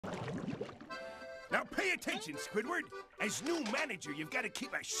Now pay attention, Squidward. As new manager, you've got to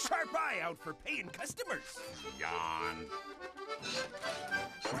keep a sharp eye out for paying customers. Yawn.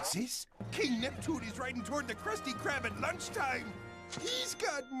 What's this? King Neptune is riding toward the Krusty Krab at lunchtime. He's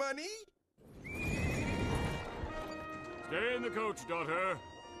got money. Stay in the coach, daughter.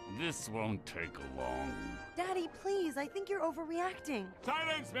 This won't take long. Daddy, please, I think you're overreacting.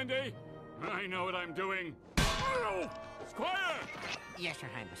 Silence, Mindy! I know what I'm doing. Oh! Squire! Yes,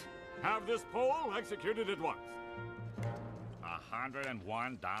 Your Highness. Have this pole executed at once.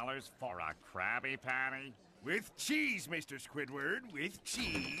 $101 for a Krabby Patty? With cheese, Mr. Squidward, with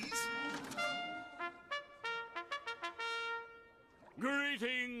cheese.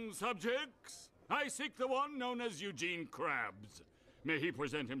 Greetings, subjects. I seek the one known as Eugene Krabs. May he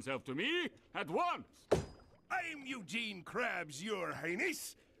present himself to me at once. I'm Eugene Krabs, Your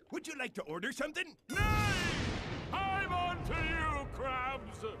Highness. Would you like to order something? Nay! I'm on to you,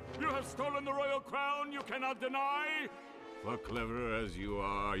 Krabs. You have stolen the royal crown you cannot deny. For clever as you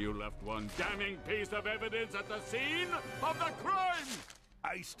are, you left one damning piece of evidence at the scene of the crime.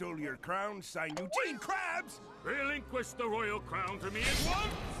 I stole your crown, signed Eugene Krabs. Relinquish the royal crown to me at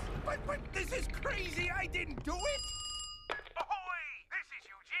once. But this is crazy. I didn't do it. Ahoy! This is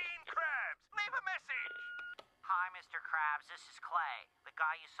Eugene Krabs. Leave a message. Hi, Mr. Krabs. This is Clay, the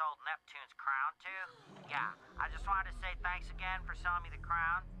guy you sold Neptune's crown to. Yeah, I just wanted to say thanks again for selling me the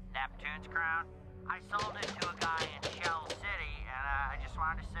crown, Neptune's crown. I sold it to a guy in Shell City, and I just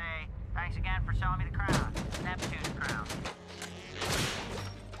wanted to say thanks again for selling me the crown, Neptune's crown.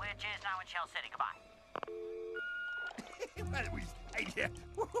 Which is now in Shell City. Goodbye. Well, it was...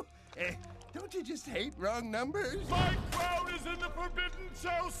 don't you just hate wrong numbers? My crown is in the forbidden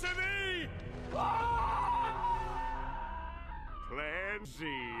Shell City! Plan Z.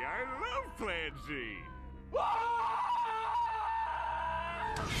 I love Plan Z.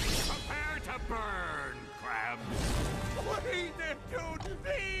 Prepare to burn, Krabs. Wait, Neptune,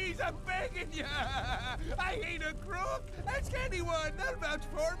 please, I'm begging you. I ain't a crook. Ask anyone. They'll vouch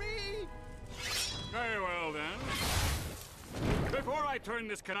for me. Very well, then. Before I turn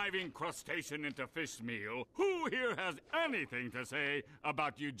this conniving crustacean into fish meal, who here has anything to say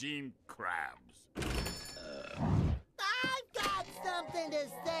about Eugene Krabs? I've got something to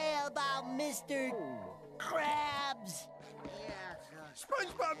say about Mr. Krabs.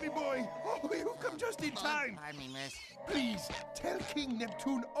 SpongeBob, me boy. Oh, you come just in time. Pardon me, miss. Please, tell King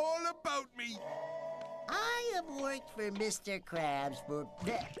Neptune all about me. I have worked for Mr. Krabs for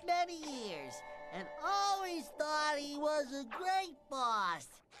many years and always thought he was a great boss.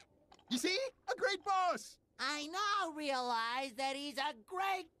 You see? A great boss. I now realize that he's a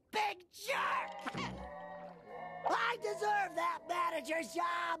great big jerk. I deserve that manager's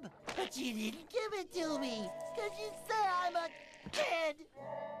job, but you didn't give it to me because you say I'm a kid.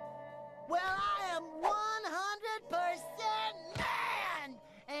 Well, I am 100% man,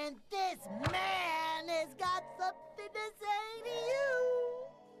 and this man has got something to say to you.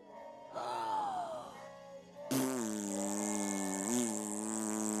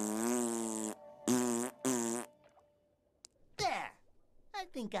 There. I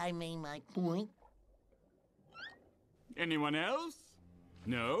think I made my point. Anyone else?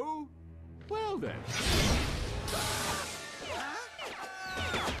 No? Well, then.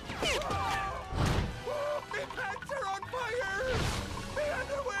 My pants are on fire! My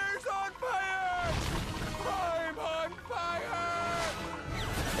underwear's on fire! I'm on fire!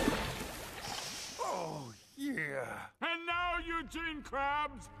 Oh, yeah. And now, Eugene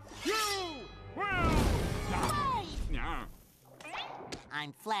Krabs, you will die! Yeah.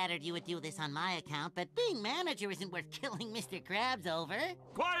 I'm flattered you would do this on my account, but being manager isn't worth killing Mr. Krabs over.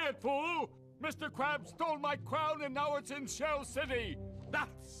 Quiet, fool! Mr. Krabs stole my crown and now it's in Shell City.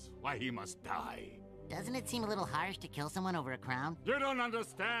 That's why he must die. Doesn't it seem a little harsh to kill someone over a crown? You don't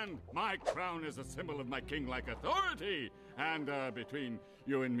understand. My crown is a symbol of my king-like authority. And between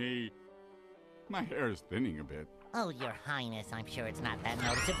you and me, my hair is thinning a bit. Oh, Your Highness, I'm sure it's not that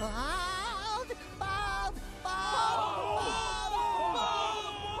noticeable. Bald! Bald! Bald!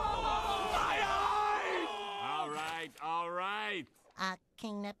 My eye! All right.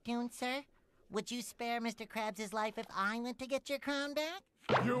 King Neptune, sir? Would you spare Mr. Krabs' life if I went to get your crown back?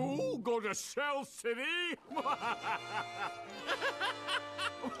 You go to Shell City?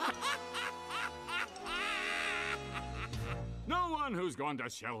 No one who's gone to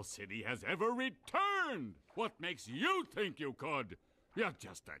Shell City has ever returned. What makes you think you could? You're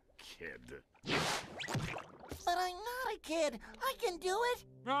just a kid. But I'm not a kid. I can do it.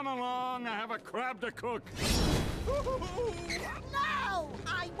 Run along, I have a crab to cook. No!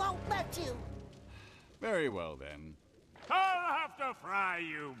 I won't let you. Very well, then. I'll have to fry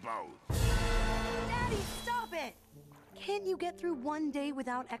you both. Daddy, stop it! Can't you get through one day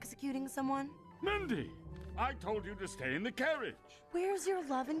without executing someone? Mindy, I told you to stay in the carriage. Where's your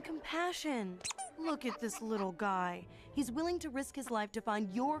love and compassion? Look at this little guy. He's willing to risk his life to find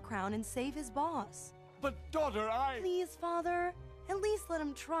your crown and save his boss. But, daughter, Please, Father, at least let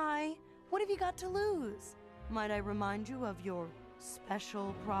him try. What have you got to lose? Might I remind you of your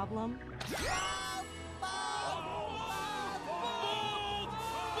special problem?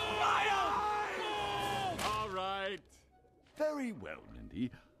 All right. Very well,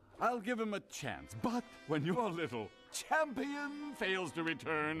 Mindy. I'll give him a chance, but when your little champion fails to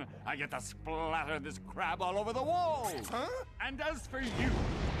return, I get to splatter this crab all over the walls. Huh? And as for you,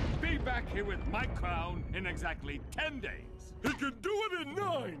 be back here with my crown in exactly 10 days. He can do it in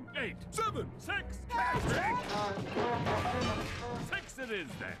 9, 8, 7, 6, Patrick! 6 it is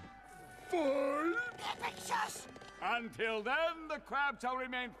then. 5. Until then, the crab shall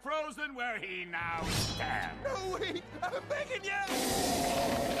remain frozen where he now stands. No, wait! I'm begging you!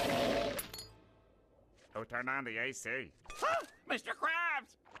 Who turned on the AC? Huh? Mr.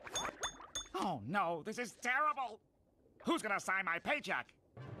 Krabs! Oh no, this is terrible! Who's gonna sign my paycheck?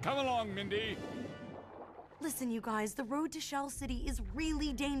 Come along, Mindy. Listen, you guys, the road to Shell City is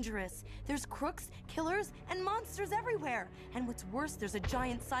really dangerous. There's crooks, killers, and monsters everywhere. And what's worse, there's a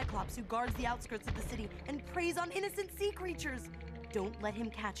giant cyclops who guards the outskirts of the city and preys on innocent sea creatures. Don't let him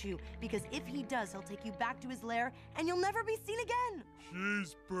catch you, because if he does, he'll take you back to his lair, and you'll never be seen again.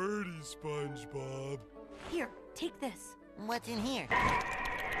 She's pretty, SpongeBob. Here, take this. What's in here?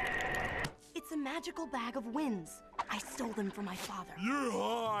 It's a magical bag of winds. I stole them from my father. You're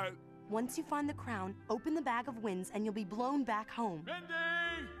hot. Once you find the crown, open the bag of winds and you'll be blown back home. Mindy!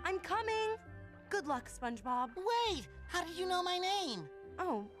 I'm coming! Good luck, SpongeBob. Wait! How did you know my name?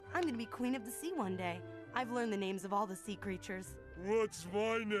 Oh, I'm gonna be queen of the sea one day. I've learned the names of all the sea creatures. What's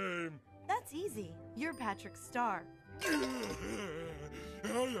my name? That's easy. You're Patrick Star. Mindy!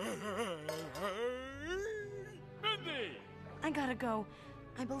 I gotta go.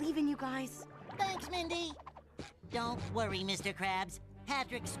 I believe in you guys. Thanks, Mindy. Don't worry, Mr. Krabs.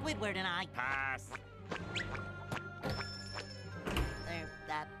 Patrick, Squidward, and I... Pass.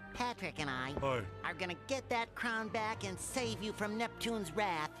 Patrick and I Hi. are gonna get that crown back and save you from Neptune's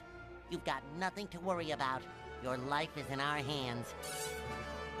wrath. You've got nothing to worry about. Your life is in our hands.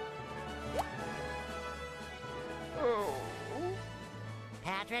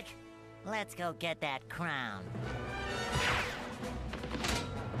 Patrick, let's go get that crown.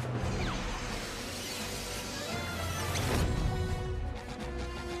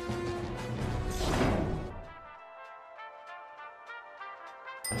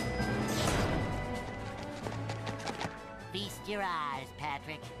 Feast your eyes,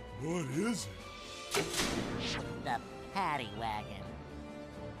 Patrick. What is it? The Paddy Wagon.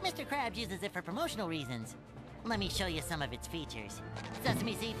 Mr. Krabs uses it for promotional reasons. Let me show you some of its features.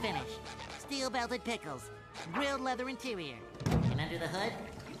 Sesame seed finish, steel-belted pickles, grilled leather interior, and under the hood,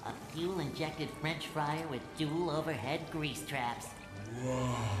 a fuel-injected French fryer with dual overhead grease traps.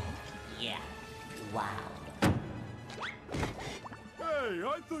 Wow. Yeah, wow. Hey,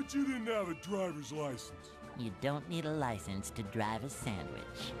 I thought you didn't have a driver's license. You don't need a license to drive a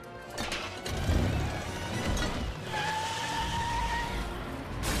sandwich.